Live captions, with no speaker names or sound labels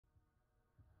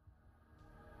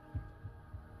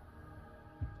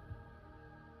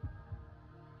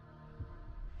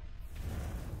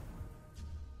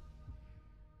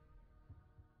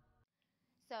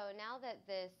So now that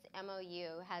this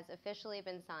MOU has officially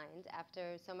been signed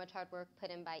after so much hard work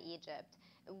put in by Egypt,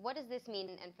 what does this mean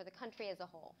and for the country as a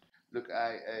whole? Look,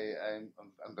 I'm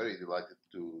very delighted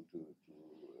to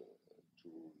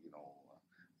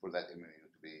for that MOU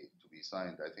to be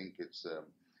signed. I think it's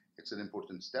an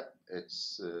important step.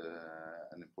 It's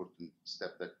an important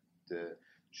step that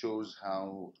shows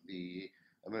how the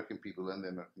American people and the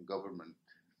American government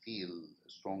feel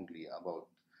strongly about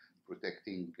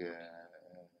protecting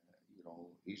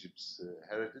Egypt's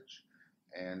heritage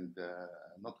and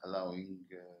not allowing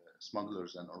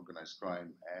smugglers and organized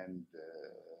crime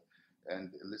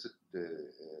and illicit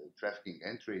trafficking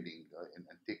and trading in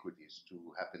antiquities to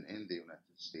happen in the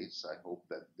United States. I hope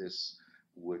that this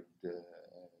would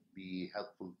be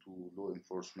helpful to law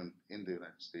enforcement in the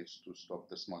United States to stop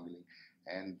the smuggling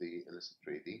and the illicit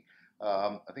trading.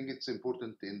 I think it's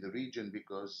important in the region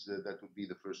because that would be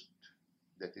the first,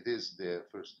 that it is the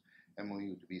first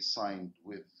MOU to be signed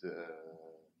with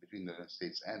between the United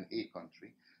States and a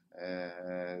country.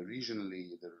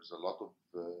 Regionally, there's a lot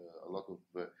of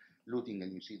looting,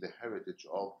 and you see the heritage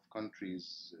of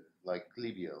countries like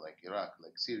Libya, like Iraq,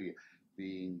 like Syria,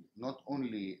 being not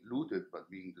only looted but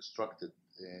being destructed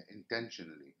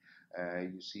intentionally.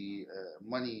 You see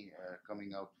money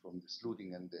coming out from this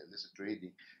looting and the illicit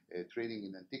trading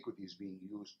in antiquities being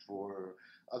used for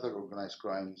other organized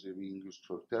crimes, being used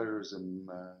for terrorism,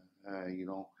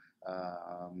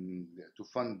 to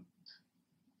fund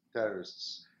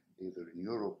terrorists either in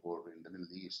Europe or in the Middle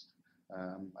East.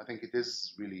 I think it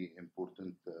is really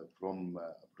important from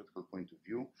a political point of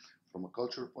view, from a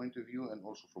cultural point of view, and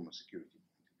also from a security